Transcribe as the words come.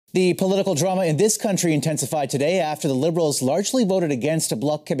The political drama in this country intensified today after the Liberals largely voted against a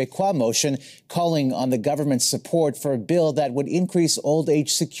Bloc Québécois motion calling on the government's support for a bill that would increase old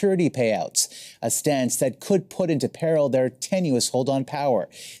age security payouts, a stance that could put into peril their tenuous hold on power.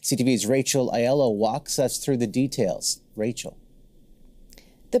 CTV's Rachel Aiello walks us through the details. Rachel.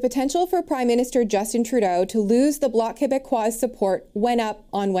 The potential for Prime Minister Justin Trudeau to lose the Bloc Québécois' support went up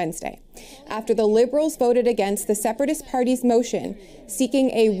on Wednesday, after the Liberals voted against the Separatist Party's motion seeking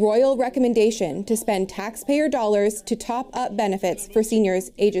a royal recommendation to spend taxpayer dollars to top up benefits for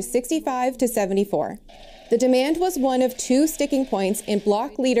seniors ages 65 to 74. The demand was one of two sticking points in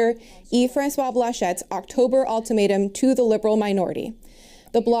Bloc leader Yves-François Blanchet's October ultimatum to the Liberal minority.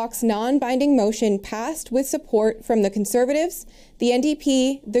 The Bloc's non-binding motion passed with support from the Conservatives, the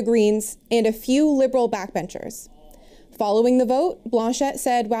NDP, the Greens, and a few Liberal backbenchers. Following the vote, Blanchet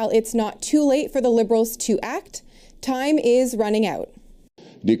said while it's not too late for the Liberals to act, time is running out.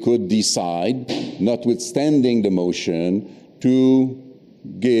 They could decide, notwithstanding the motion, to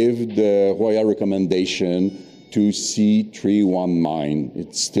give the royal recommendation to C319.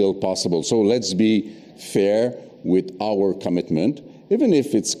 It's still possible. So let's be fair with our commitment, even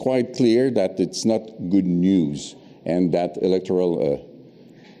if it's quite clear that it's not good news and that electoral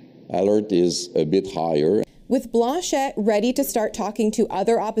alert is a bit higher. With Blanchet ready to start talking to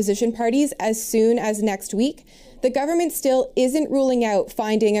other opposition parties as soon as next week, the government still isn't ruling out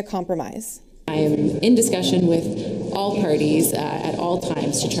finding a compromise. I am in discussion with all parties at all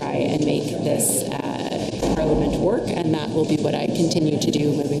times to try and make this Parliament work, and that will be what I continue to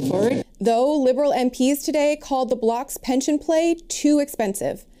do moving forward. Though Liberal MPs today called the Bloc's pension play too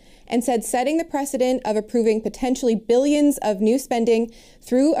expensive and said setting the precedent of approving potentially billions of new spending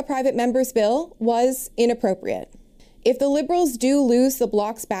through a private member's bill was inappropriate. If the Liberals do lose the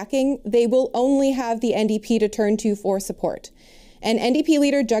Bloc's backing, they will only have the NDP to turn to for support. And NDP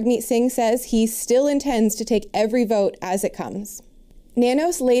leader Jagmeet Singh says he still intends to take every vote as it comes.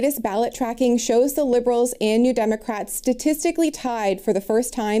 Nanos's latest ballot tracking shows the Liberals and New Democrats statistically tied for the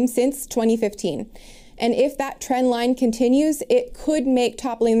first time since 2015. And if that trend line continues, it could make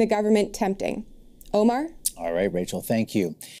toppling the government tempting. Omar? All right, Rachel, thank you.